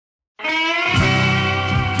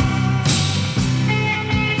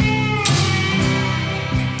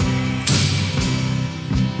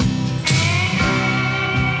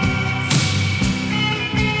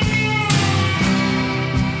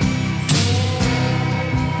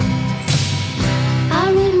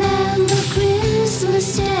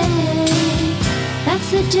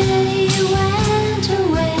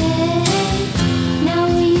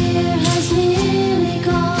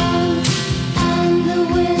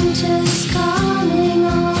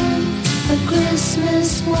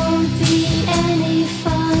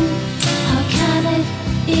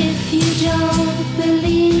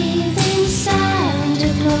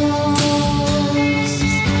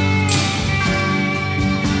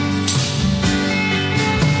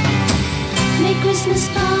Christmas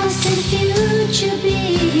past and future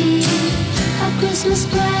be a Christmas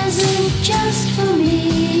present just for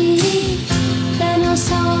me. Then our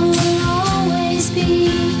song will always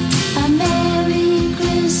be a Merry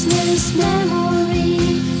Christmas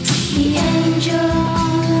memory. The angel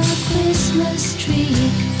on a Christmas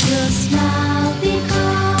tree will smile because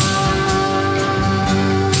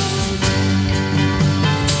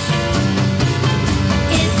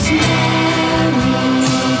it's Merry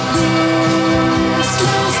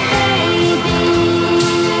Christmas, baby.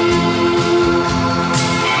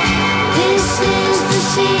 This is the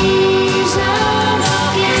season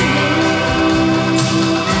of giving.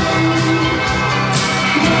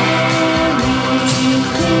 Merry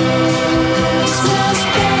Christmas,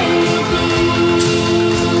 baby.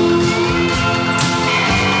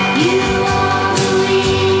 You are the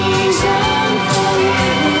reason for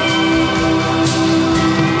living.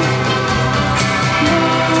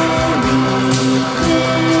 Merry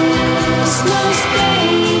Christmas,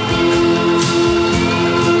 baby.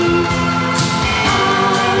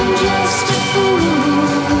 I'm just a fool,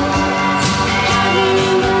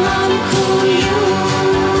 having an uncle you.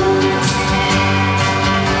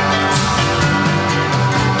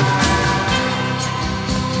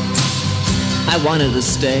 I wanted to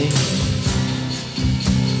stay.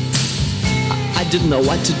 I didn't know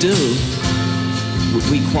what to do.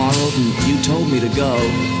 We quarreled and you told me to go.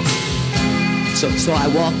 So I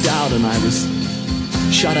walked out and I was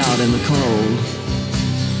shut out in the cold.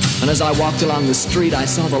 And as I walked along the street, I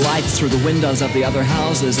saw the lights through the windows of the other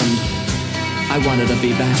houses, and I wanted to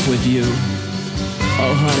be back with you.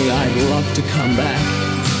 Oh, honey, I'd love to come back.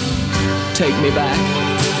 Take me back.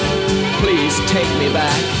 Please take me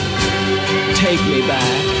back. Take me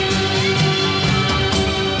back.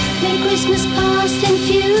 May Christmas past and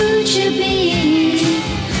future be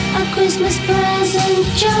a Christmas present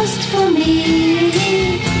just for me.